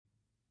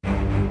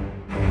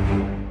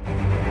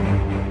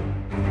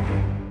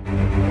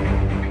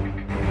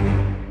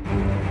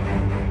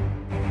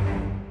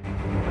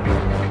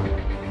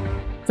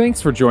Thanks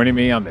for joining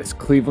me on this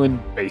Cleveland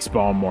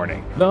baseball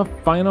morning. The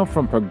final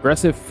from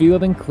Progressive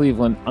Field in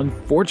Cleveland.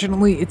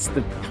 Unfortunately, it's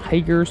the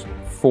Tigers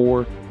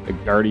 4, the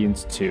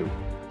Guardians 2.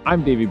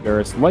 I'm Davey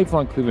Barris,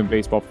 lifelong Cleveland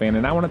baseball fan,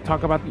 and I want to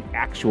talk about the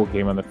actual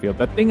game on the field,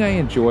 the thing I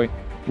enjoy,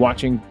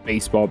 watching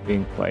baseball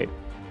being played.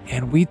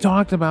 And we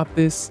talked about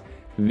this.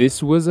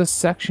 This was a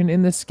section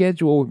in the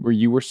schedule where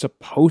you were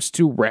supposed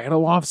to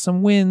rattle off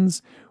some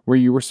wins, where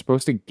you were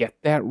supposed to get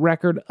that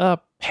record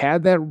up,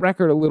 pad that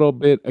record a little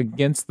bit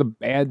against the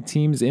bad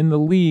teams in the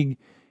league,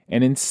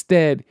 and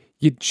instead,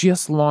 you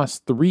just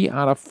lost 3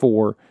 out of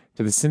 4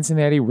 to the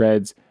Cincinnati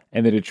Reds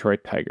and the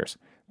Detroit Tigers.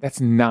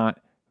 That's not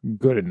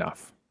good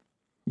enough.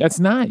 That's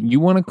not. You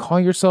want to call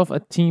yourself a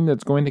team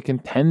that's going to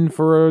contend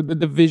for the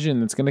division,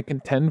 that's going to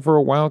contend for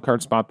a wild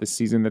card spot this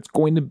season, that's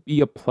going to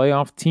be a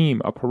playoff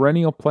team, a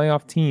perennial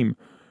playoff team,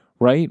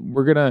 right?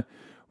 We're gonna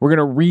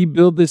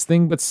rebuild this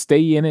thing, but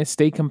stay in it,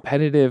 stay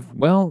competitive.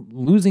 Well,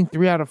 losing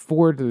 3 out of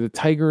 4 to the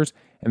Tigers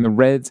and the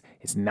Reds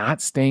is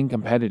not staying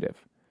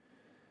competitive.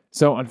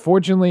 So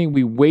unfortunately,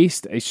 we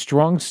waste a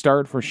strong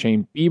start for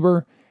Shane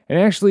Bieber. And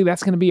actually,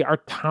 that's going to be our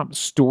top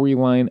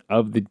storyline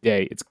of the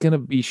day. It's going to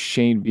be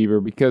Shane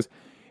Bieber because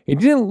it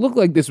didn't look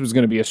like this was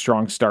going to be a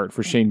strong start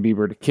for Shane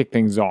Bieber to kick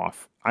things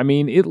off. I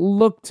mean, it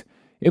looked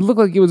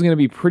like it was going to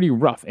be pretty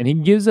rough, and he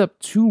gives up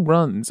 2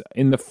 runs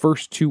in the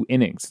first 2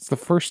 innings. It's the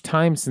first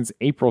time since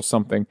April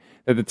something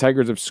that the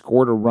Tigers have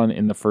scored a run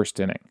in the first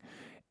inning.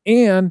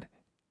 And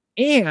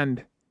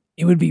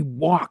it would be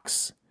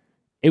walks.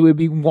 It would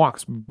be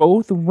walks.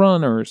 Both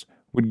runners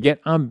would get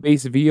on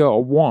base via a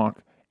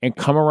walk and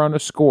come around to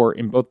score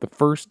in both the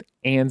first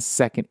and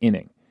second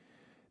inning.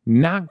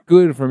 Not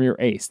good from your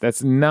ace.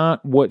 That's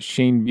not what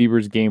Shane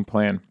Bieber's game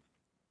plan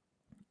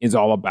is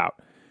all about.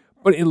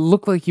 But it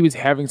looked like he was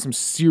having some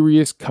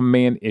serious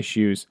command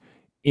issues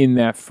in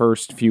that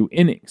first few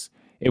innings.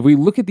 If we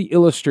look at the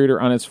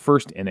illustrator on his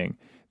first inning,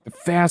 the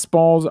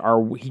fastballs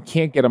he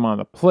can't get them on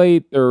the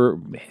plate. They're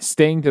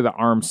staying to the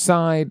arm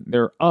side.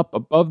 They're up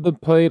above the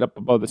plate, up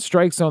above the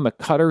strike zone. The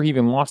cutter, he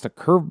even lost a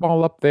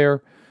curveball up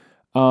there.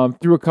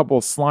 Threw a couple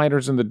of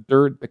sliders in the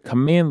dirt. The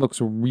command looks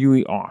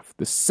really off.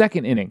 The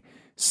second inning,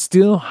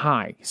 still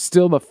high.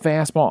 Still the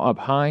fastball up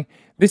high.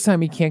 This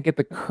time he can't get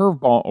the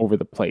curveball over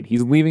the plate.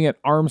 He's leaving it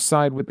arm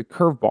side with the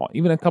curveball.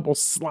 Even a couple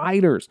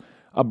sliders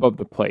above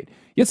the plate.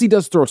 Yes, he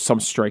does throw some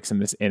strikes in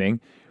this inning,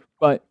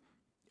 but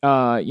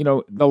a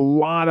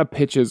lot of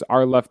pitches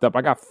are left up.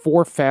 I got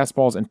 4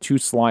 fastballs and 2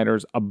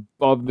 sliders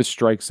above the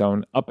strike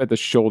zone, up at the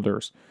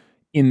shoulders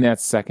in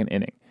that second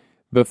inning.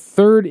 The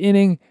third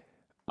inning,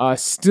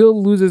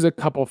 still loses a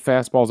couple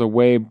fastballs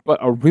away, but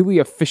a really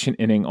efficient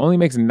inning. Only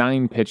makes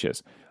 9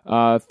 pitches.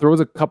 Throws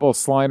a couple of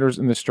sliders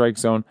in the strike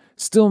zone.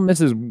 Still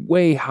misses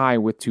way high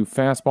with 2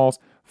 fastballs.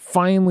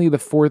 Finally, the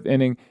fourth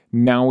inning,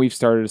 now we've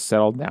started to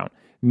settle down.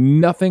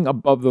 Nothing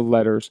above the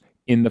letters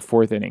in the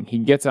fourth inning. He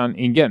gets on,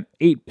 again,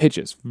 8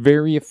 pitches.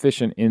 Very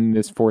efficient in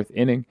this fourth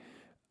inning.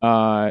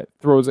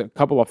 Throws a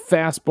couple of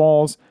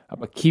fastballs,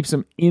 but keeps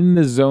him in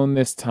the zone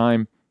this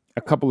time.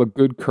 A couple of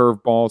good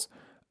curveballs.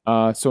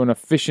 So an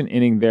efficient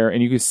inning there.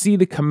 And you can see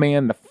the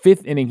command. The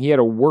fifth inning, he had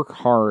to work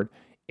hard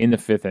in the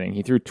fifth inning.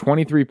 He threw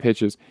 23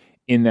 pitches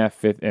in that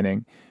fifth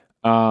inning.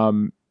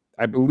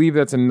 I believe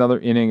that's another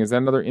inning. Is that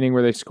another inning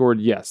where they scored?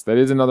 Yes, that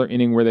is another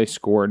inning where they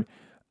scored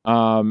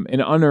an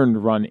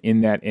unearned run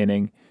in that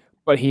inning.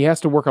 But he has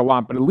to work a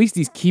lot, but at least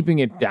he's keeping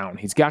it down.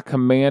 He's got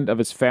command of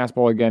his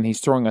fastball again. He's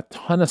throwing a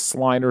ton of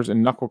sliders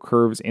and knuckle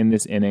curves in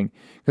this inning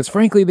because,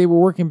 frankly, they were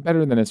working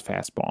better than his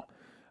fastball.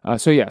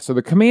 So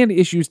the command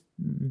issues,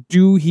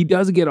 he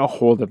does get a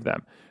hold of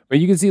them. But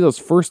you can see those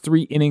first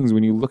 3 innings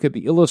when you look at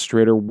the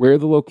illustrator where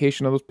the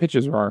location of those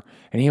pitches are,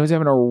 and he was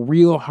having a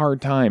real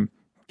hard time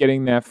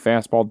getting that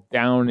fastball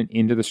down and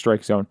into the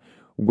strike zone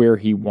where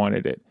he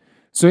wanted it.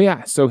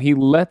 So he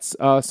lets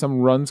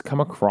some runs come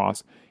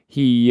across.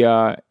 He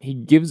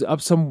gives up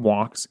some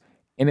walks,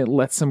 and it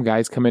lets some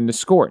guys come in to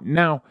score.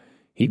 Now,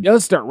 he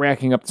does start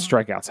racking up the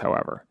strikeouts,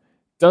 however.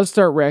 Ends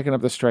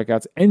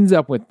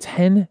up with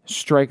 10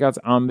 strikeouts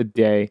on the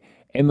day,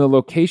 and the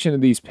location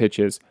of these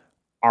pitches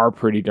are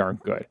pretty darn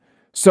good.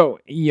 So,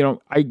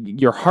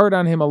 you're hard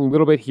on him a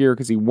little bit here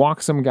because he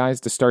walks some guys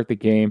to start the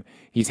game.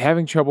 He's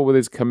having trouble with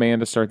his command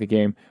to start the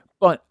game,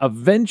 but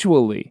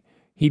eventually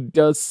he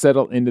does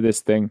settle into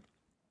this thing.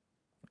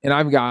 And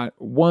I've got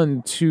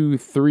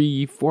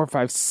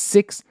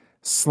 6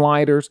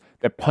 sliders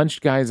that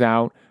punched guys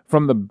out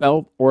from the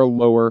belt or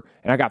lower,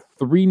 and I got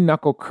 3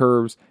 knuckle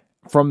curves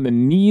from the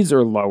knees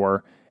or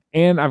lower,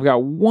 and I've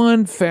got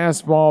 1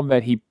 fastball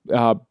that he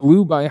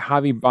blew by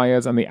Javi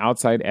Baez on the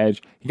outside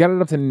edge. He got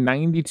it up to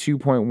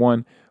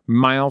 92.1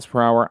 miles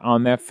per hour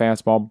on that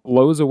fastball,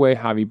 blows away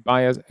Javi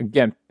Baez.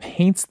 Again,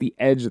 paints the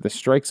edge of the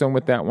strike zone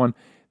with that one.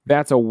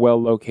 That's a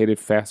well-located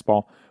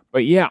fastball.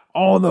 But yeah,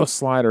 all those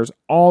sliders,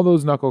 all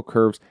those knuckle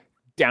curves,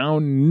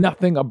 down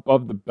nothing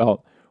above the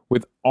belt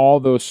with all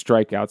those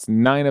strikeouts.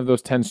 9 of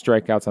those 10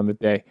 strikeouts on the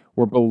day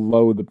were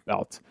below the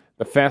belt.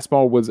 The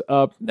fastball was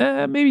up,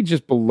 maybe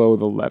just below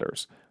the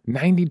letters.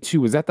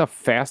 92, was that the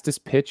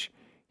fastest pitch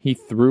he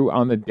threw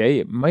on the day?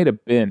 It might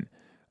have been.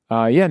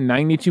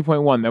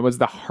 92.1. That was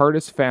the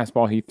hardest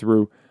fastball he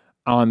threw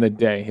on the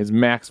day, his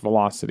max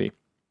velocity.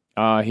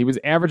 He was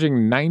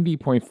averaging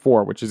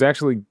 90.4, which is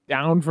actually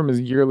down from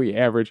his yearly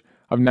average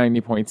of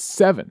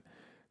 90.7.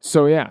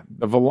 So yeah,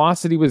 the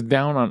velocity was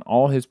down on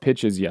all his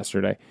pitches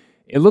yesterday.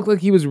 It looked like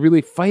he was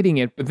really fighting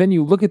it, but then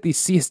you look at these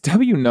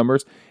CSW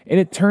numbers, and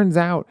it turns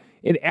out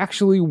it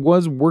actually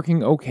was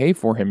working okay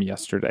for him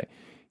yesterday.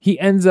 He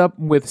ends up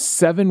with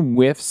 7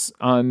 whiffs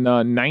on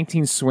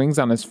 19 swings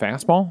on his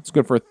fastball. It's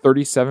good for a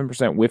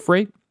 37% whiff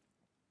rate.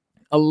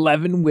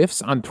 11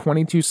 whiffs on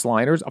 22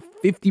 sliders, a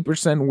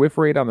 50% whiff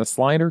rate on the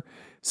slider.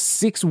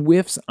 6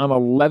 whiffs on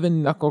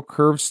 11 knuckle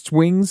curve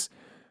swings.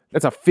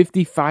 That's a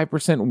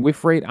 55%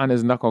 whiff rate on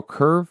his knuckle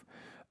curve.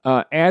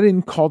 Add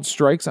in called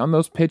strikes on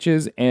those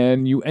pitches,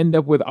 and you end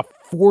up with a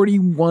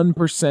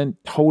 41%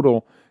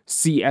 total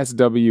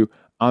CSW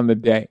on the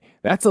day.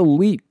 That's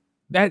elite.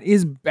 That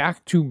is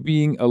back to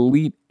being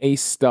elite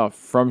ace stuff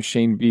from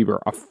Shane Bieber,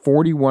 a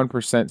 41%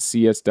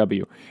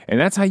 CSW. And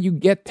that's how you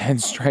get 10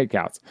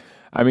 strikeouts.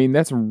 I mean,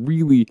 that's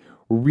really,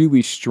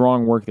 really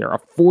strong work there. A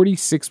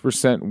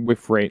 46%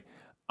 whiff rate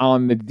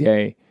on the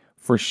day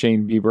for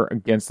Shane Bieber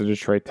against the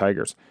Detroit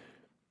Tigers.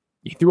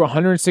 He threw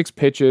 106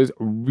 pitches,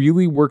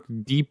 really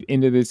worked deep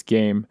into this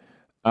game.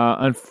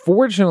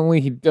 Unfortunately,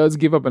 he does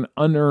give up an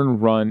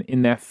unearned run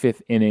in that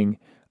 5th inning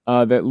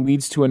that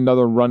leads to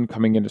another run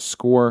coming in to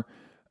score.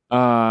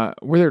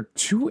 Were there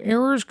 2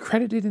 errors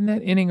credited in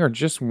that inning or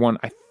just one?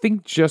 I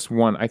think just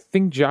one. I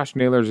think Josh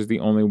Naylor's is the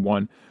only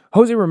one.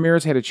 Jose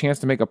Ramirez had a chance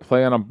to make a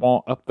play on a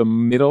ball up the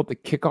middle to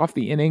kick off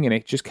the inning, and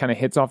it just kind of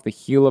hits off the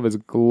heel of his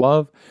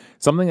glove.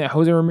 Something that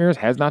Jose Ramirez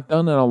has not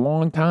done in a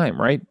long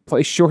time, right?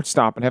 Play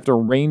shortstop and have to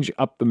range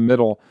up the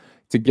middle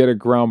to get a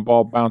ground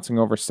ball bouncing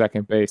over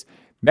second base.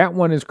 That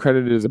one is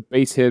credited as a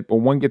base hit, but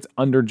one gets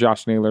under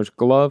Josh Naylor's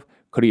glove.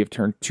 Could he have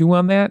turned 2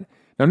 on that?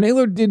 Now,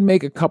 Naylor did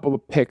make a couple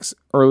of picks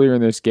earlier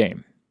in this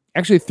game.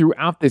 Actually,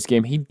 throughout this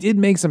game, he did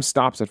make some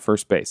stops at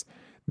first base.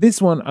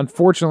 This one,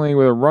 unfortunately,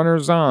 with the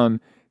runners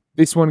on,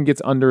 this one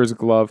gets under his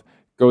glove,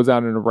 goes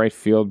out into right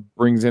field,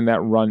 brings in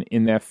that run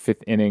in that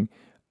 5th inning.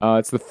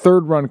 It's the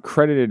 3rd run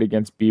credited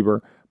against Bieber,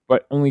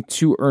 but only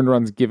 2 earned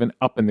runs given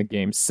up in the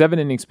game. 7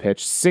 innings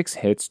pitched, 6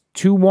 hits,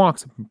 2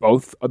 walks.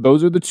 Both of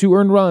those are the 2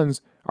 earned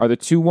runs, are the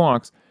 2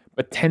 walks,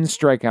 but 10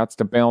 strikeouts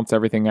to balance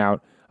everything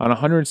out. On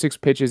 106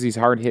 pitches, he's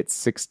hard hit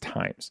 6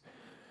 times.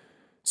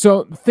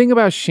 So the thing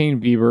about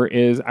Shane Bieber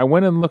is I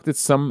went and looked at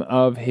some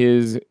of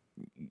his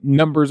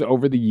numbers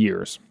over the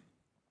years.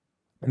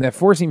 And that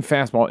four-seam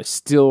fastball is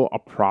still a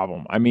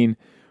problem. I mean,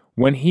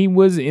 when he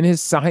was in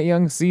his Cy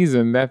Young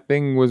season, that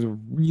thing was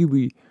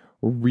really,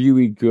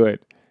 really good.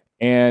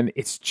 And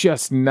it's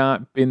just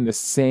not been the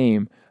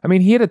same. I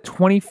mean, he had a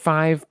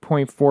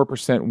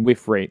 25.4%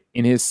 whiff rate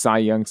in his Cy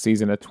Young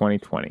season of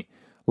 2020.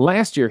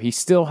 Last year, he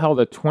still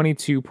held a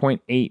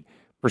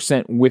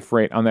 22.8% whiff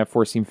rate on that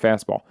four-seam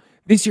fastball.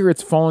 This year,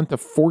 it's fallen to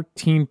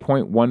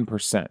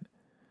 14.1%.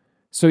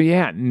 So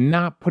yeah,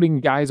 not putting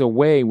guys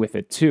away with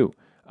it too.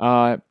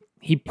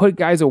 He put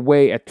guys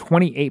away at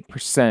 28%,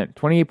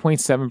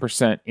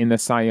 28.7% in the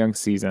Cy Young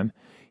season.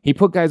 He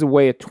put guys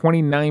away at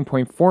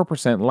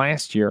 29.4%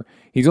 last year.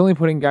 He's only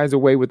putting guys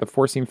away with the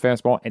four-seam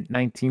fastball at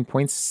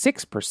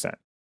 19.6%.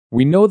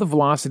 We know the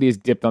velocity has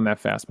dipped on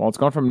that fastball. It's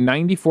gone from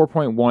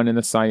 94.1 in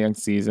the Cy Young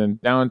season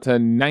down to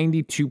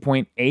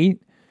 92.8,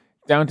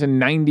 down to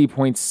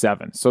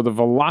 90.7. So the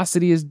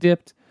velocity has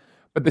dipped,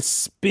 but the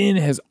spin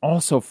has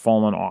also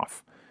fallen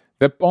off.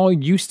 That ball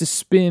used to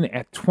spin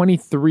at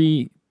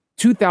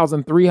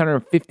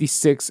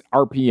 2,356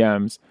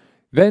 RPMs.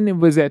 Then it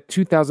was at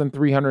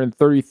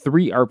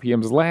 2,333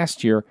 RPMs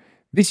last year.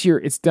 This year,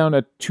 it's down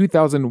to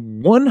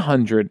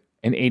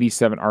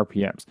 2,187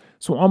 RPMs.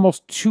 So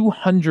almost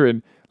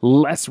 200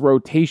 less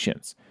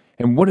rotations.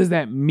 And what does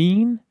that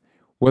mean?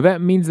 Well, that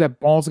means that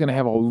ball's going to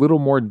have a little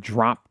more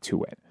drop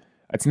to it.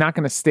 It's not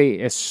going to stay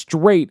as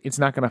straight. It's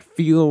not going to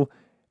feel,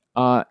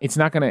 it's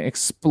not going to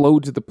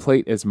explode to the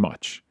plate as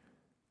much.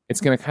 It's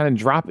going to kind of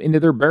drop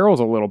into their barrels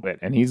a little bit,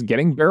 and he's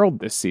getting barreled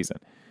this season.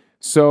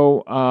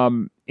 So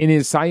in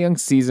his Cy Young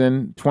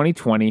season,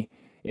 2020,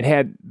 it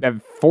had that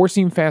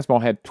four-seam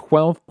fastball had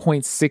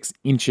 12.6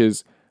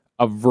 inches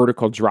of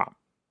vertical drop.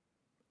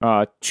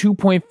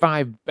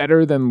 2.5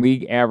 better than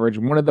league average.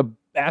 One of the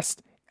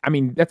best. I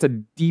mean, that's a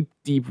deep,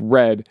 deep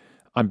red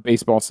on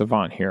Baseball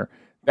Savant here.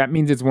 That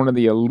means it's one of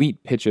the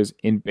elite pitches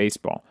in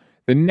baseball.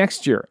 The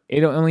next year,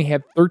 it only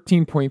had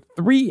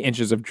 13.3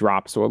 inches of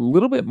drop, so a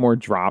little bit more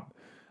drop.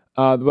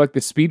 Like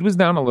the speed was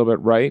down a little bit,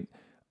 right?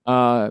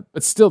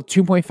 But still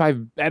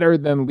 2.5 better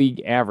than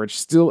league average.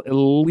 Still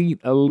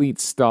elite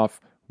stuff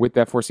with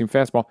that four-seam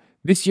fastball.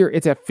 This year,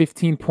 it's at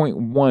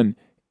 15.1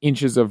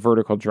 inches of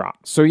vertical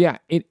drop. So yeah,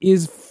 it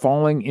is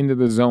falling into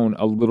the zone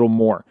a little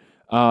more.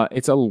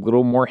 It's a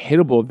little more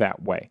hittable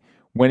that way.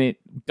 When it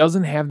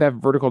doesn't have that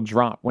vertical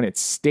drop, when it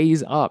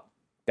stays up,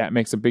 that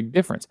makes a big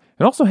difference.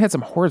 It also had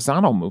some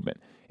horizontal movement.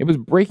 It was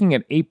breaking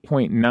at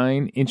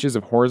 8.9 inches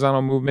of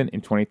horizontal movement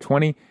in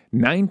 2020,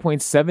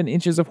 9.7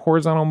 inches of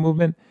horizontal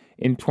movement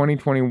in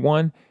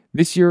 2021.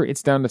 This year,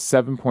 it's down to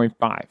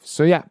 7.5.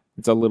 So yeah,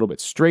 It's a little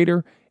bit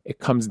straighter. It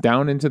comes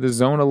down into the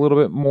zone a little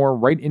bit more,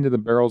 right into the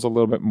barrels a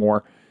little bit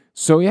more.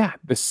 So yeah,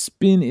 the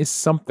spin is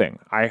something.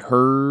 I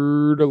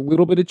heard a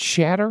little bit of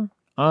chatter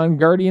on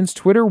Guardians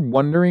Twitter,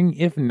 wondering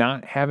if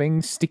not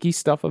having sticky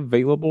stuff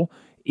available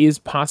is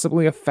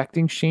possibly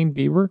affecting Shane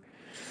Bieber.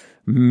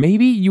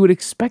 Maybe you would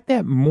expect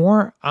that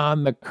more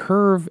on the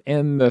curve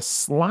and the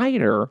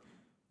slider.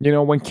 You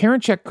know, when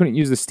Karinchak couldn't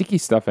use the sticky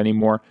stuff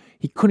anymore,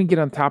 he couldn't get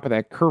on top of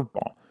that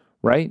curveball,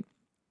 right?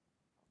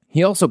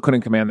 He also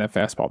couldn't command that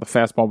fastball. The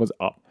fastball was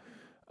up.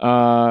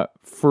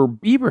 For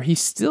Bieber,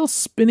 he's still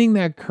spinning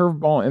that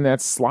curveball and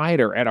that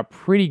slider at a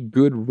pretty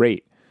good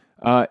rate.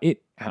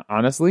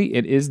 Honestly,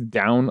 it is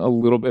down a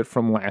little bit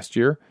from last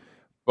year,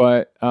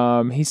 but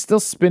he's still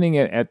spinning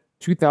it at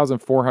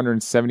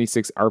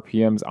 2,476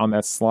 RPMs on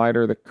that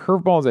slider. The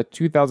curveball is at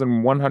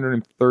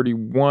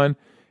 2,131.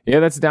 Yeah,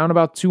 that's down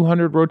about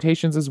 200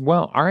 rotations as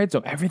well. All right,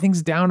 so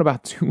everything's down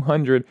about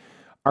 200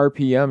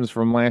 RPMs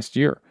from last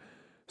year.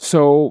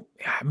 So,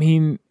 I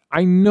mean,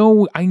 I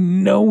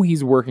know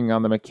he's working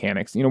on the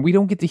mechanics. You know, we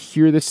don't get to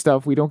hear this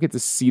stuff. We don't get to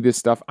see this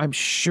stuff. I'm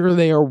sure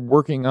they are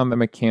working on the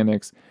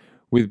mechanics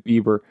with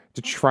Bieber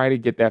to try to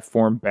get that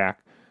form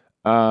back.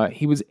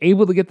 He was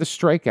able to get the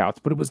strikeouts,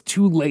 but it was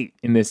too late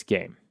in this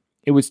game.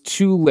 It was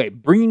too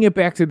late. Bringing it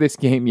back to this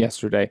game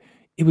yesterday,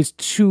 it was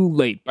too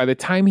late. By the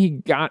time he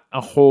got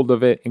a hold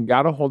of it and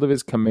got a hold of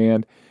his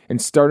command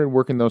and started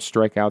working those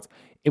strikeouts,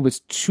 it was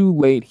too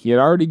late. He had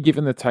already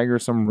given the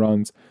Tigers some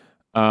runs.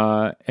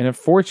 And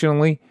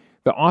unfortunately,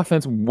 the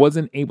offense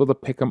wasn't able to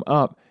pick him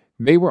up.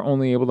 They were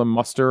only able to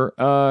muster,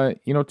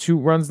 2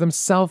 runs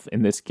themselves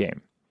in this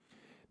game.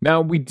 Now,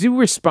 we do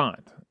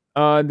respond.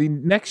 The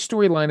next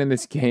storyline in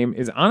this game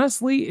is,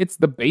 honestly, it's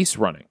the base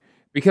running.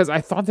 Because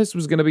I thought this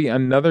was going to be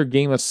another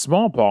game of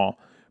small ball,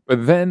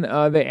 but then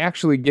they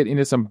actually get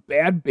into some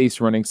bad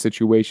base running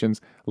situations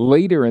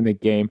later in the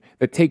game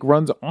that take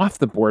runs off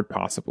the board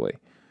possibly.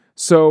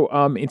 So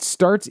it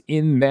starts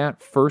in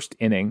that first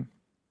inning.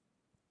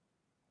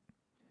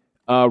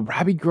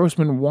 Robbie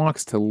Grossman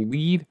walks to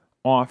lead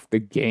off the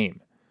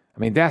game. I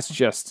mean, that's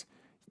just,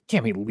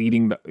 can't be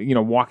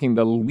walking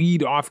the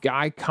lead off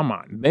guy. Come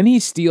on. Then he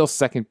steals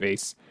second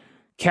base.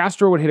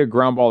 Castro would hit a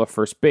ground ball to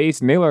first base.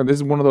 Naylor, this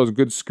is one of those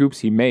good scoops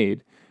he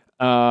made.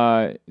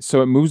 So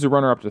it moves the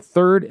runner up to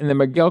third, and then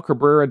Miguel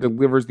Cabrera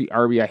delivers the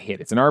RBI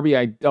hit. It's an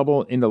RBI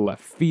double into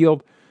left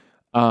field,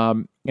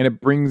 and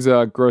it brings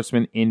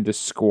Grossman in to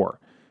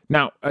score.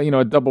 Now,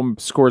 a double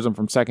scores him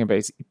from second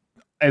base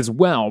as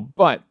well,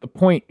 but the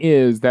point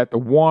is that the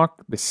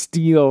walk, the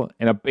steal,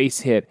 and a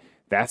base hit,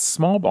 that's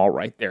small ball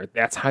right there.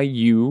 That's how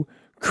you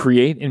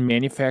create and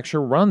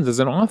manufacture runs as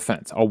an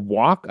offense. A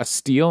walk, a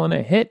steal, and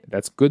a hit.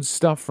 That's good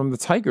stuff from the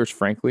Tigers,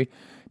 frankly,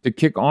 to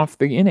kick off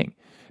the inning.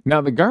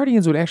 Now, the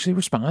Guardians would actually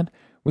respond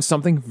with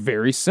something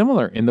very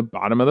similar in the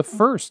bottom of the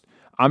first.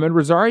 Ahmed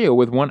Rosario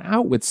with one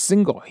out with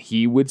single.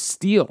 He would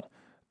steal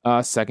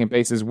second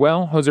base as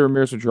well. Jose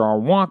Ramirez would draw a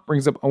walk,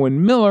 brings up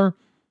Owen Miller,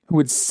 who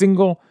would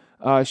single,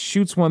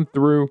 shoots one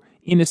through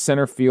into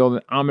center field,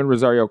 and Ahmed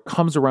Rosario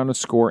comes around to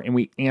score, and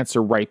we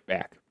answer right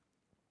back.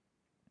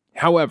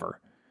 However,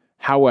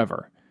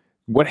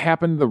 what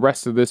happened the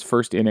rest of this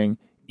first inning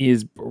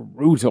is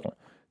brutal.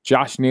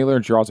 Josh Naylor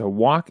draws a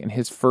walk in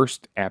his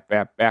first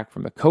at-bat back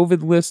from the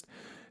COVID list.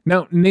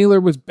 Now, Naylor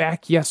was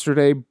back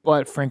yesterday,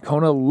 but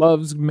Francona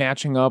loves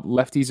matching up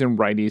lefties and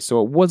righties,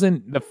 so it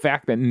wasn't the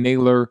fact that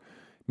Naylor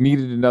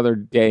needed another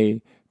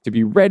day to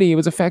be ready. It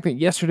was the fact that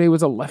yesterday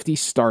was a lefty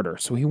starter,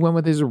 so he went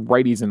with his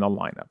righties in the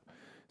lineup.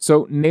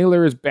 So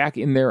Naylor is back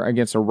in there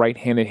against a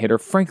right-handed hitter.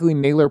 Frankly,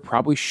 Naylor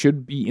probably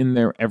should be in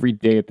there every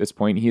day at this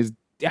point. He is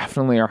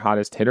definitely our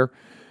hottest hitter.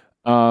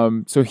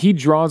 So he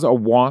draws a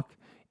walk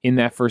in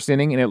that first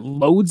inning, and it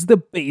loads the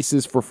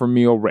bases for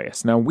Franmil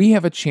Reyes. Now, we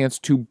have a chance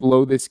to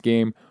blow this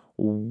game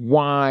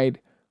wide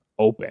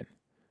open.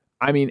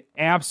 I mean,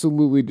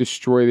 absolutely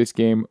destroy this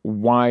game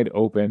wide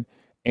open.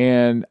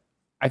 And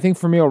I think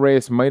Franmil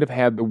Reyes might have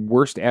had the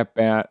worst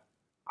at-bat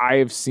I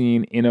have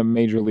seen in a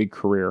major league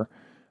career.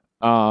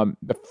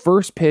 The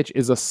first pitch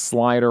is a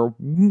slider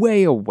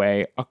way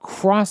away,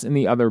 across in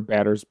the other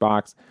batter's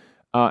box,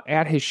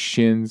 at his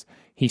shins.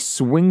 He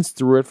swings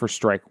through it for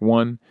strike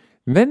one.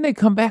 Then they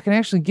come back and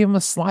actually give him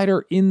a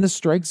slider in the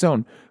strike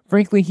zone.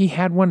 Frankly, he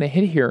had one to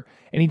hit here,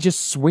 and he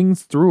just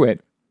swings through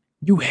it.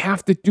 You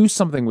have to do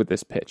something with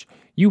this pitch.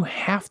 You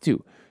have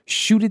to.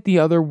 Shoot it the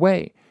other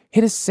way.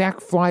 Hit a sac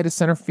fly to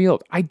center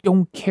field. I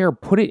don't care.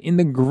 Put it in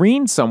the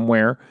green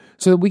somewhere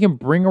so that we can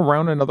bring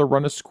around another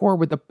run to score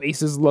with the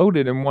bases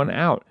loaded and one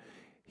out.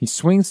 He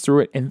swings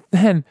through it, and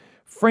then,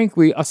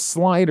 frankly, a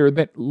slider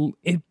that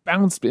it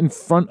bounced in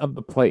front of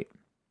the plate.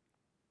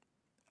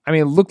 I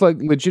mean,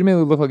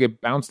 legitimately looked like it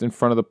bounced in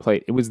front of the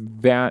plate. It was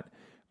that,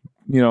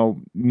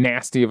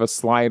 nasty of a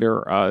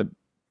slider.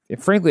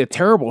 Frankly, a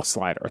terrible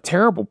slider, a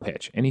terrible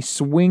pitch. And he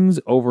swings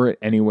over it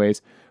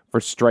anyways for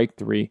strike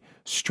three.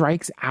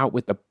 Strikes out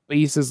with the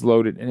bases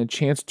loaded and a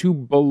chance to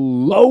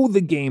blow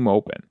the game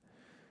open.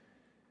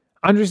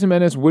 Andres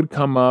Gimenez would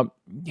come up.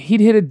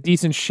 He'd hit a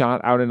decent shot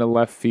out into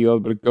left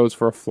field, but it goes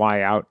for a fly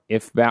out.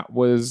 If that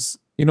was,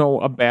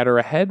 a batter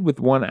ahead with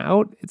one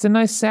out, it's a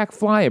nice sac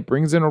fly. It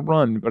brings in a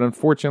run. But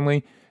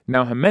unfortunately,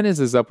 now Jimenez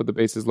is up with the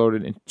bases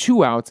loaded and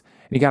 2 outs,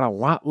 and he got a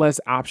lot less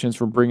options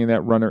for bringing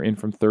that runner in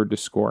from third to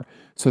score.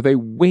 So they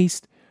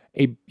waste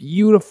a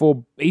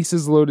beautiful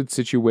bases loaded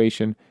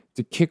situation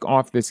to kick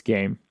off this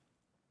game.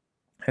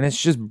 And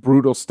it's just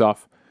brutal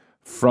stuff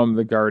from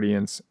the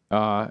Guardians.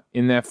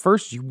 In that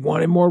first, you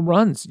wanted more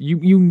runs.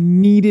 You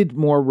needed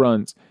more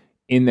runs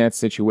in that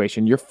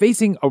situation. You're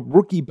facing a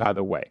rookie, by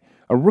the way,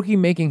 a rookie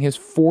making his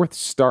 4th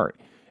start.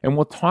 And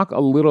we'll talk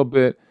a little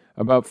bit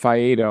about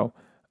Faedo,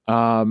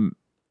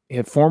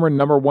 a former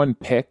number 1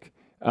 pick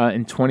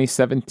in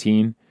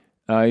 2017.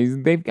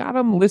 They've got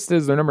him listed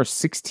as their number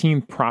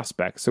 16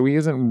 prospect. So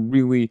he's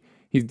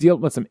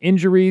dealt with some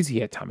injuries. He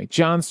had Tommy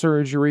John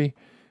surgery.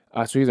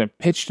 So he hasn't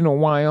pitched in a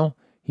while.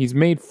 He's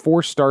made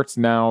 4 starts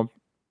now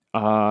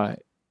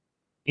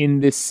in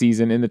this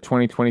season, in the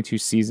 2022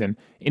 season,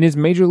 in his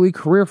major league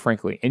career,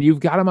 frankly. And you've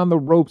got him on the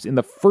ropes in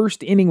the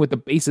first inning with the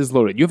bases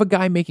loaded. You have a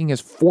guy making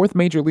his 4th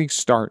major league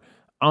start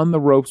on the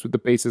ropes with the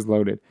bases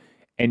loaded,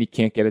 and you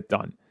can't get it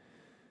done.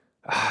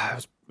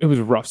 It was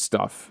rough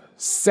stuff.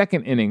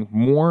 Second inning,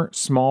 more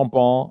small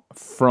ball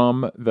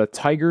from the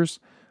Tigers.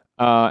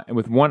 And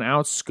with 1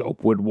 out,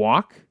 Schoop would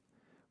walk.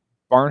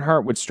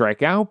 Barnhart would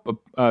strike out, but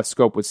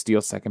Schoop would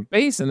steal second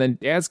base. And then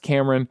Daz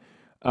Cameron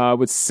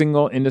would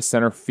single into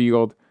center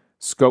field.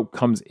 Schoop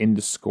comes in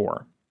to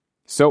score.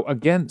 So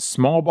again,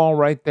 small ball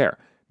right there.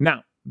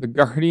 Now, the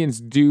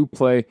Guardians do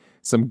play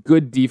some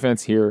good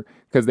defense here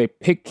because they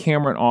pick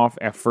Cameron off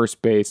at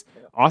first base.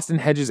 Austin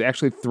Hedges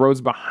actually throws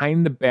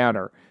behind the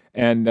batter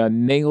and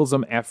nails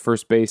him at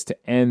first base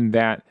to end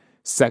that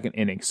second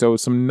inning. So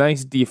some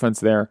nice defense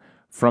there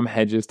from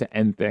Hedges to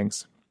end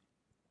things.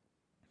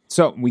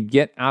 So we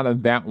get out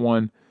of that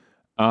one.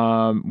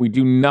 We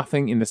do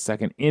nothing in the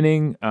second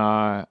inning.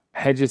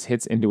 Hedges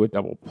hits into a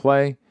double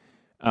play.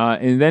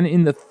 And then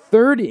in the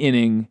third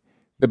inning,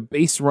 the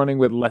base running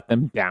would let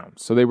them down.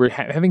 So they were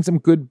having some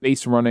good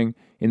base running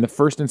in the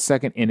first and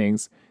second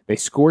innings. They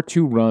score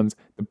 2 runs.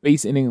 The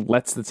base inning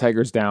lets the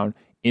Tigers down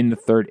in the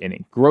third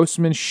inning.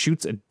 Grossman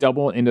shoots a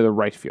double into the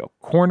right field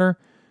corner.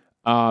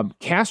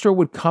 Castro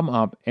would come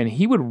up and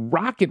he would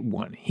rocket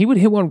one. He would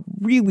hit one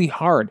really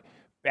hard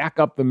back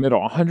up the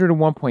middle,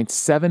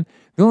 101.7.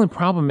 The only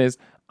problem is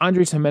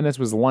Andres Jimenez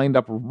was lined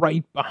up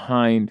right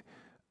behind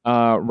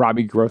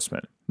Robbie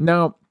Grossman.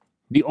 Now,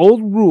 the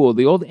old rule,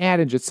 the old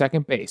adage at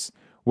second base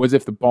was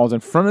if the ball's in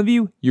front of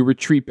you, you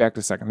retreat back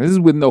to second. This is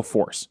with no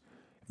force.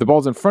 If the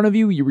ball's in front of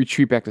you, you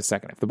retreat back to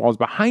second. If the ball's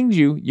behind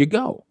you, you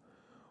go.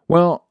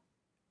 Well,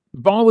 the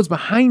ball was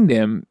behind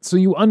him, so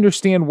you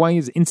understand why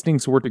his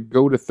instincts were to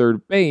go to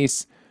third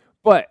base,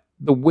 but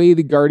the way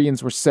the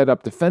Guardians were set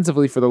up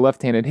defensively for the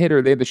left-handed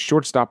hitter, they had the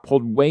shortstop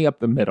pulled way up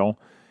the middle.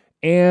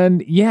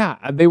 And yeah,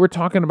 they were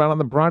talking about on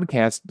the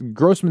broadcast,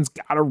 Grossman's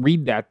got to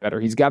read that better.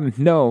 He's got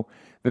to know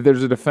that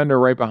there's a defender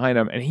right behind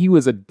him, and he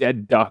was a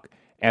dead duck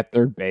at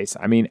third base.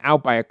 I mean,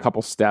 out by a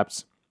couple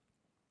steps.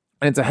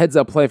 And it's a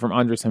heads-up play from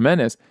Andres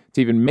Jimenez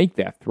to even make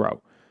that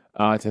throw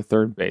to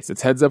third base.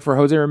 It's heads up for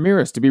Jose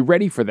Ramirez to be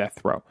ready for that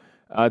throw.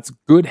 It's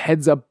good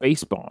heads-up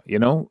baseball, you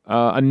know?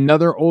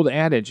 Another old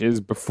adage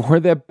is before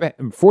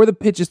the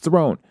pitch is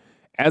thrown,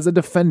 as a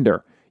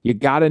defender, you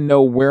got to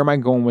know, where am I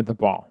going with the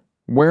ball?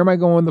 Where am I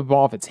going with the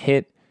ball if it's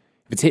hit?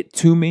 If it's hit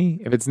to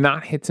me, if it's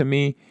not hit to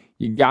me,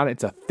 you got it.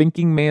 It's a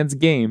thinking man's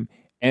game.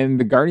 And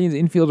the Guardians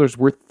infielders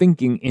were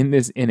thinking in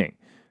this inning.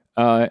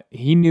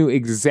 Jimenez knew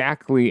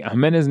exactly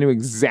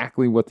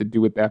what to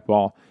do with that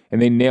ball,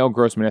 and they nailed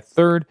Grossman at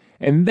third.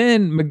 And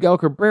then Miguel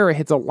Cabrera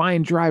hits a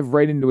line drive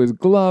right into his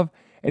glove,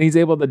 and he's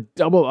able to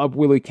double up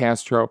Willie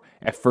Castro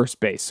at first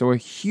base. So a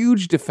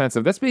huge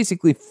defensive. That's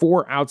basically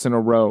 4 outs in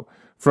a row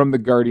from the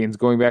Guardians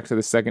going back to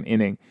the second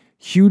inning.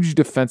 Huge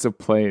defensive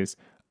plays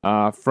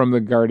from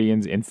the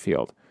Guardians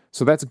infield.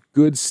 So that's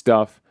good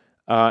stuff.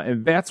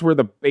 And that's where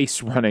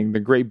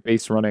the great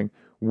base running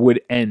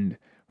would end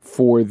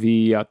for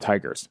the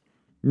Tigers.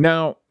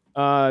 Now,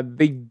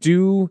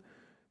 the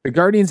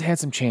Guardians had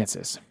some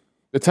chances.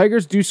 The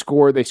Tigers do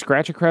score. They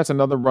scratch across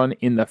another run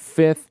in the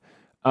 5th.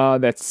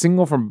 That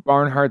single from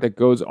Barnhart that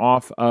goes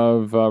off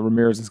of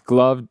Ramirez's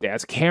glove.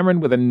 Daz Cameron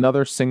with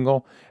another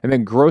single. And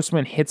then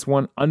Grossman hits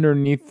one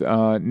underneath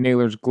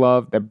Naylor's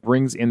glove that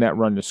brings in that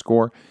run to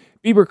score.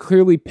 Bieber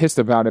clearly pissed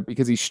about it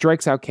because he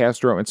strikes out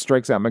Castro and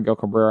strikes out Miguel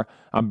Cabrera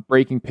on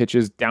breaking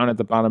pitches down at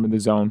the bottom of the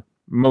zone.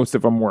 Most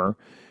of them were.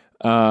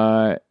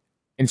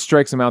 And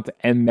strikes him out to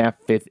end that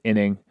 5th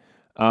inning.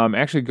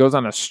 Actually goes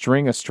on a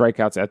string of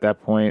strikeouts at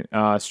that point.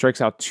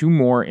 Strikes out 2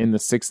 more in the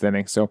 6th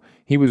inning. So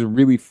he was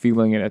really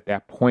feeling it at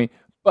that point.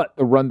 But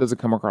the run doesn't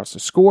come across to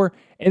score.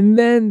 And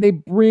then they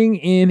bring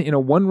in a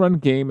 1-run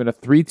game, in a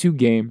 3-2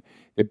 game,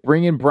 they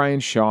bring in Brian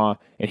Shaw,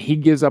 and he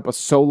gives up a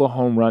solo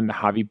home run to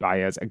Javi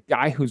Baez, a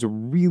guy who's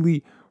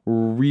really,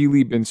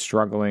 really been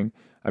struggling.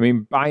 I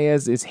mean,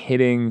 Baez is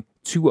hitting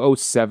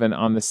 .207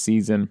 on the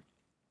season.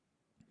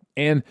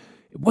 And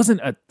It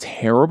wasn't a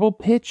terrible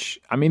pitch.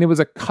 I mean, it was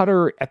a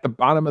cutter at the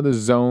bottom of the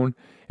zone,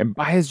 and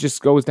Baez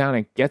just goes down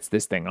and gets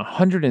this thing.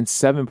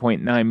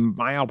 107.9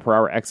 mile per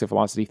hour exit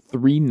velocity,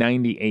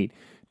 398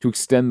 to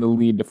extend the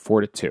lead to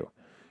 4-2.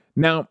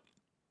 Now,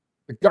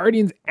 the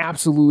Guardians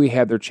absolutely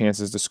had their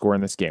chances to score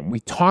in this game. We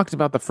talked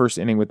about the first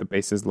inning with the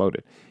bases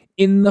loaded.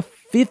 In the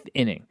fifth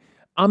inning,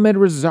 Ahmed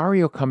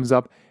Rosario comes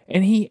up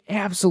and he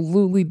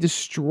absolutely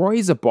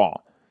destroys a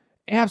ball.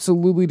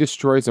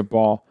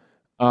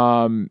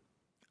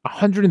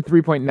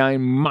 103.9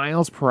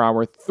 miles per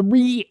hour,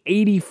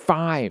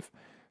 385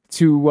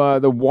 to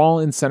the wall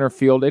in center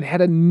field. It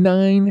had a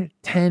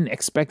 910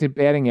 expected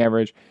batting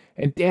average,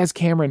 and Daz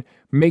Cameron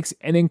makes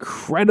an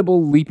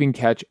incredible leaping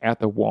catch at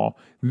the wall.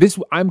 This,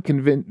 I'm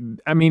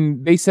convinced, I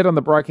mean, they said on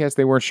the broadcast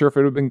they weren't sure if it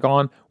would have been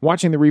gone.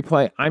 Watching the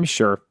replay, I'm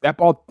sure that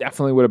ball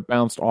definitely would have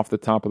bounced off the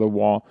top of the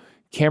wall.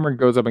 Cameron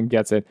goes up and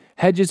gets it.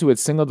 Hedges, who had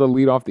singled to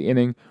lead off the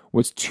inning,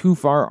 was too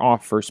far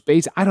off first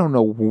base. I don't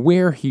know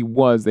where he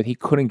was that he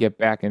couldn't get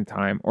back in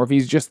time, or if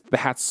he's just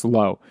that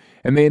slow.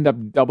 And they end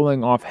up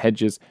doubling off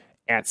Hedges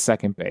at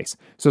second base.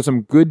 So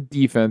some good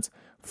defense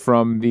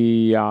from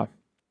the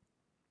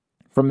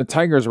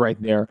Tigers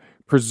right there,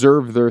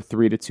 preserve their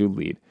 3-2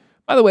 lead.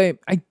 By the way,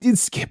 I did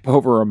skip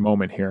over a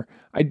moment here.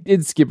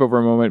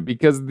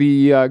 Because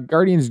the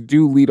Guardians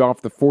do lead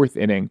off the fourth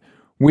inning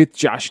with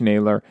Josh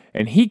Naylor,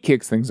 and he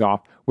kicks things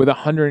off with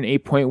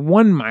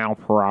 108.1 mile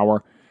per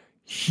hour.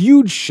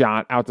 Huge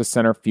shot out to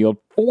center field,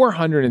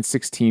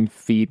 416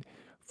 feet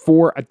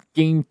for a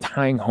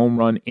game-tying home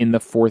run in the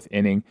fourth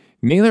inning.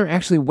 Naylor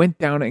actually went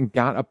down and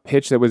got a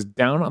pitch that was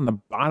down on the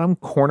bottom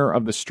corner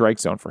of the strike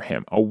zone for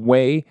him,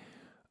 away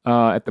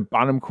at the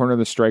bottom corner of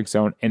the strike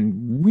zone,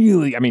 and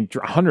really,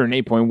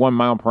 108.1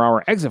 mile per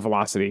hour exit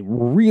velocity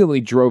really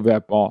drove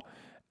that ball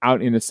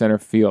out into center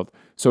field.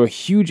 So a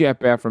huge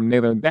at-bat from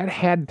Naylor. That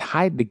had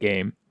tied the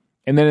game.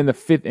 And then in the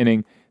fifth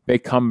inning, they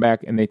come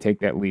back and they take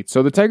that lead.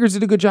 So the Tigers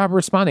did a good job of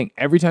responding.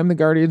 Every time the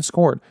Guardians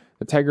scored,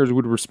 the Tigers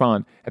would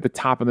respond at the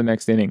top of the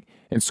next inning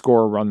and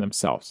score a run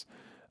themselves.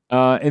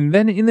 And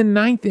then in the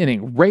ninth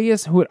inning,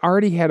 Reyes, who had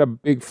already had a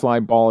big fly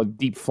ball, a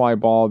deep fly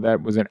ball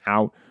that was an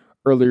out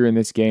earlier in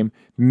this game,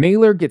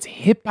 Naylor gets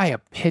hit by a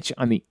pitch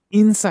on the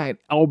inside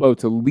elbow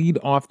to lead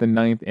off the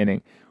ninth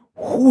inning.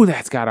 Whew,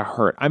 that's got to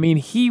hurt. I mean,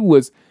 he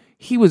was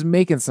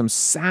making some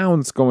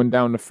sounds going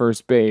down to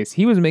first base.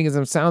 He was making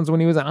some sounds when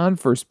he was on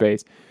first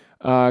base.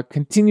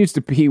 Continues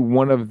to be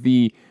one of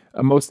the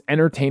most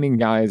entertaining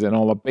guys in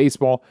all of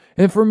baseball.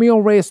 And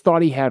Franmil Reyes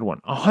thought he had one.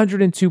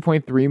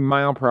 102.3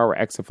 mile per hour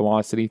exit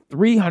velocity,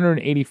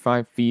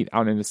 385 feet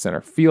out into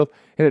center field.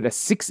 It had a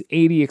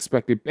 680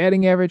 expected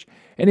batting average,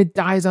 and it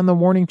dies on the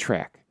warning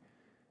track.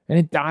 And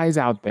it dies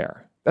out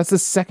there. That's the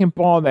second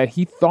ball that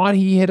he thought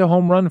he hit a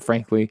home run,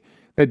 frankly,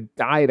 that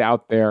died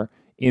out there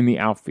in the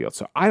outfield.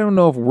 So I don't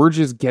know if we're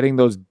just getting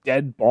those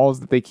dead balls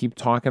that they keep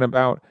talking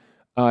about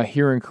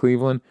here in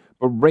Cleveland,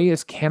 but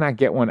Reyes cannot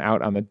get one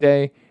out on the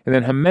day. And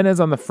then Jimenez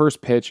on the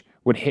first pitch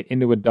would hit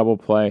into a double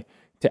play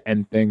to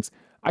end things.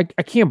 I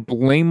can't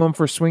blame him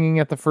for swinging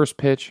at the first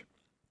pitch.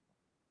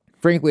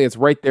 Frankly, it's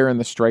right there in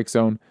the strike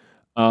zone.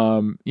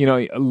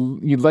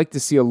 You'd like to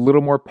see a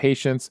little more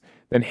patience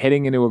than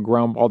hitting into a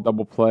ground ball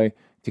double play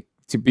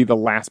to be the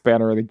last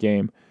batter of the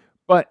game.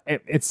 But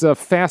it's a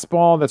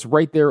fastball that's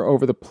right there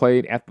over the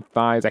plate at the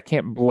thighs. I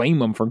can't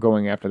blame him for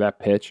going after that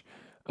pitch.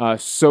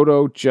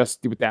 Soto,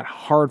 just with that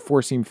hard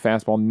four-seam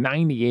fastball,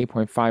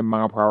 98.5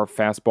 mile per hour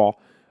fastball,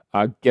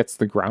 gets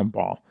the ground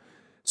ball.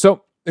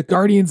 So the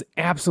Guardians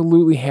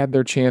absolutely had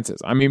their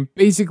chances. I mean,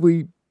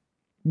 basically,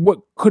 what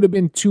could have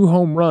been 2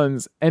 home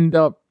runs end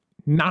up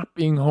not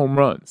being home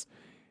runs.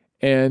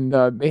 And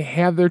they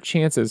have their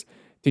chances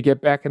to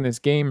get back in this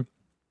game.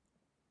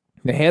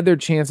 They had their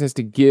chances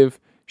to give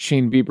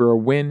Shane Bieber a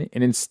win,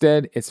 and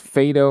instead it's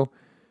Faedo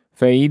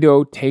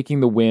taking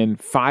the win.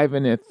 5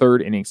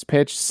 1/3 innings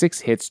pitched,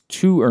 6 hits,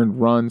 2 earned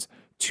runs,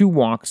 2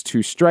 walks, 2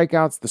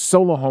 strikeouts, the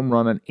solo home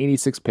run on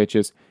 86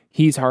 pitches.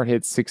 He's hard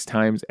hit 6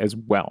 times as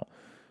well.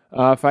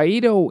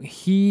 Faedo,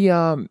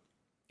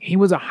 he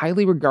was a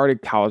highly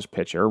regarded college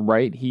pitcher,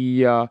 right?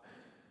 He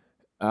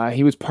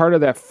was part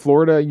of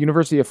that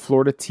University of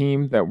Florida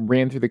team that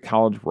ran through the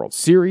College World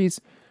Series.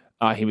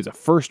 He was a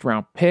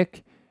first-round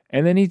pick.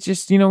 And then he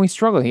just, he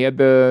struggled. He had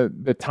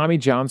the Tommy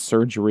John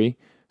surgery,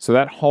 so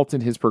that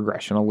halted his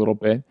progression a little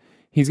bit.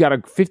 He's got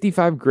a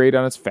 55 grade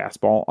on his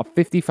fastball, a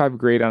 55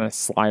 grade on his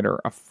slider,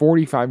 a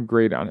 45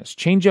 grade on his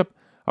changeup,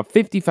 a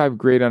 55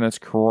 grade on his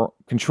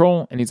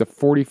control, and he's a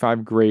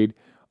 45 grade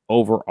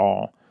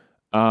overall.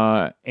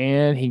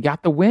 And he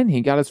got the win.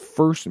 He got his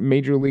first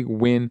major league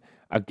win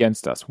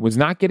against us. Was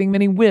not getting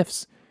many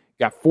whiffs.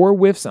 Got 4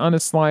 whiffs on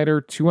his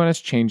slider, 2 on his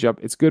changeup.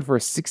 It's good for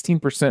a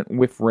 16%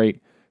 whiff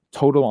rate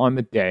total on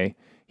the day.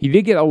 He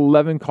did get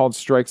 11 called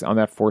strikes on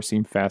that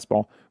four-seam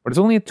fastball, but it's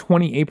only a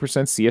 28%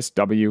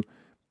 CSW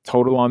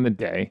total on the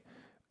day.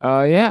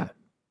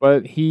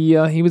 But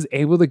he was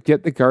able to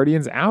get the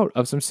Guardians out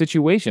of some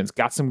situations,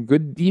 got some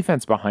good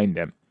defense behind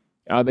him.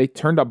 They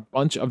turned a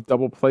bunch of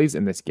double plays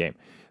in this game.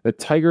 The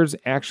Tigers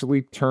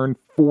actually turned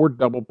 4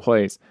 double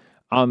plays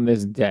on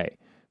this day.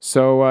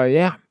 So,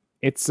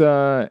 it's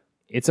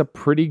a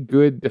pretty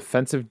good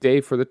defensive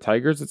day for the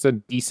Tigers. It's a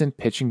decent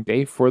pitching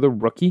day for the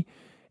rookie,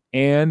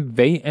 and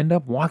they end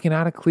up walking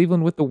out of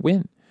Cleveland with the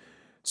win.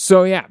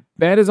 So,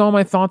 that is all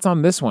my thoughts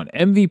on this one.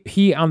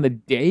 MVP on the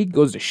day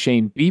goes to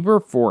Shane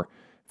Bieber for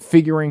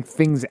figuring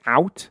things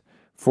out,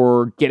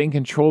 for getting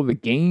control of the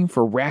game,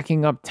 for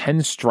racking up 10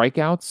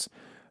 strikeouts.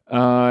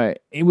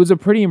 It was a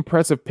pretty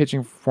impressive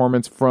pitching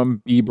performance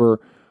from Bieber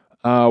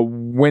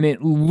when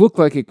it looked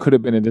like it could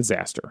have been a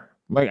disaster.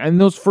 Like in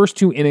those first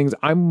 2 innings,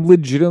 I'm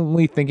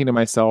legitimately thinking to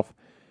myself,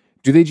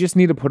 do they just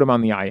need to put him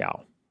on the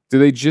IL? Do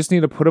they just need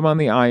to put him on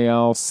the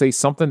IL, say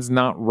something's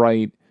not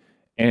right,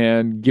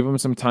 and give him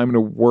some time to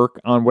work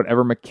on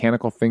whatever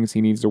mechanical things he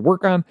needs to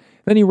work on?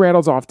 Then he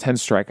rattles off 10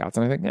 strikeouts,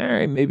 and I think, all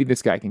right, maybe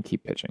this guy can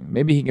keep pitching.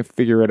 Maybe he can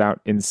figure it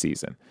out in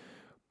season.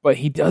 But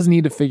he does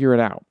need to figure it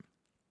out.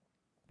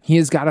 He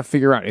has got to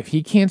figure out, if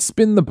he can't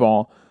spin the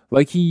ball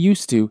like he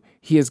used to,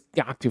 he has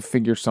got to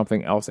figure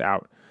something else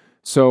out.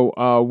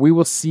 So we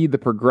will see the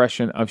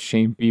progression of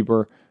Shane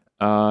Bieber,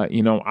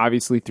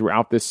 obviously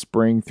throughout this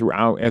spring,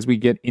 as we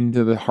get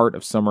into the heart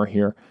of summer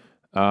here.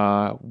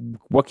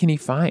 What can he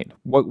find?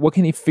 What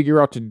can he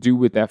figure out to do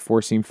with that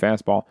four-seam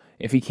fastball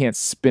if he can't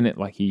spin it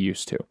like he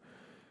used to?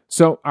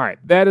 So, all right,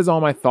 that is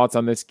all my thoughts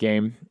on this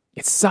game.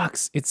 It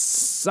sucks. It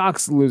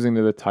sucks losing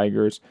to the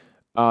Tigers.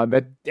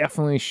 That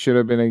definitely should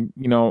have been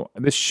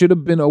this should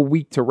have been a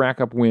week to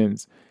rack up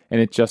wins, and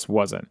it just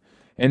wasn't.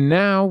 And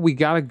now we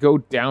got to go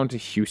down to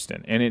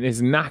Houston, and it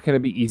is not going to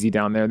be easy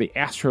down there. The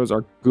Astros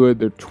are good.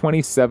 They're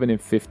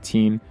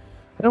 27-15.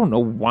 I don't know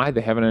why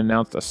they haven't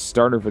announced a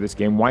starter for this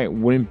game, why it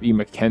wouldn't be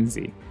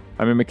McKenzie.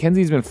 I mean,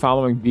 McKenzie's been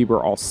following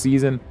Bieber all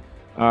season.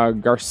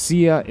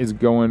 Garcia is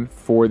going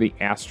for the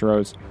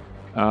Astros.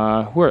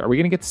 Are we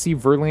going to get to see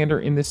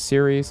Verlander in this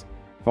series?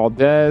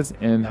 Valdez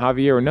and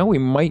Javier. No, we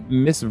might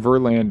miss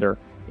Verlander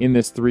in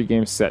this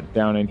 3-game set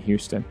down in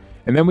Houston.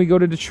 And then we go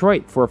to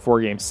Detroit for a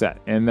 4-game set,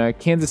 and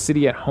Kansas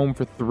City at home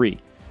for 3.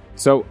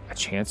 So a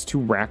chance to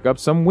rack up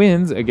some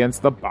wins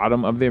against the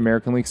bottom of the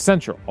American League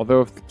Central.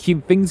 Although if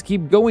things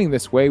keep going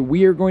this way,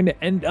 we are going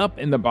to end up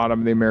in the bottom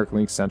of the American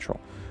League Central.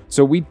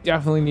 So we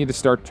definitely need to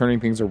start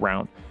turning things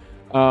around.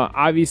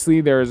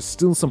 Obviously, there's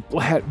still some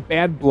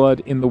bad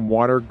blood in the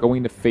water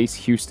going to face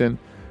Houston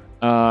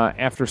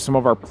after some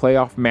of our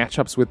playoff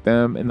matchups with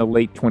them in the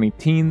late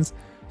 2010s.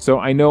 So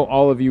I know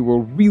all of you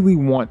will really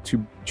want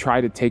to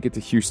try to take it to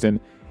Houston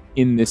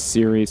in this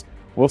series.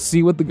 We'll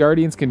see what the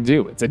Guardians can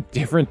do. It's a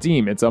different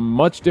team. It's a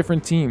much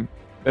different team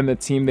than the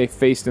team they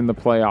faced in the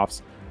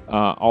playoffs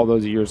all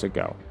those years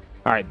ago.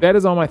 All right, that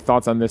is all my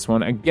thoughts on this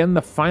one. Again,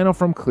 the final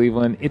from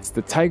Cleveland. It's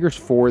the Tigers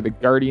 4, the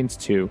Guardians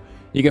 2.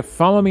 You can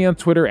follow me on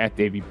Twitter at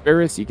Davey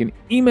Barris. You can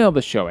email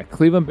the show at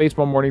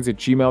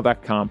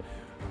clevelandbaseballmornings@gmail.com.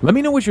 Let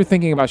me know what you're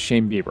thinking about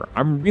Shane Bieber.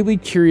 I'm really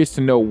curious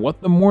to know what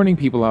the morning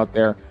people out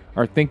there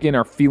are thinking,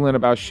 are feeling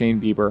about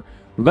Shane Bieber.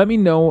 Let me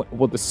know.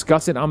 We'll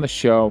discuss it on the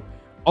show.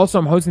 Also,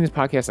 I'm hosting this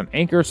podcast on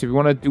Anchor, so if you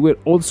want to do it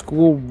old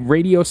school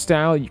radio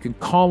style, you can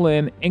call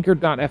in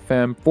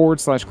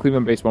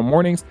anchor.fm/Cleveland Baseball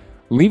Mornings.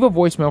 Leave a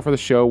voicemail for the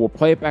show. We'll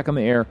play it back on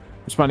the air,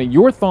 respond to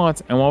your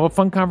thoughts, and we'll have a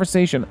fun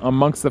conversation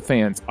amongst the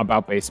fans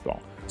about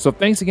baseball. So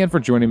thanks again for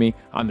joining me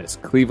on this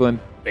Cleveland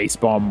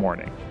Baseball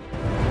Morning.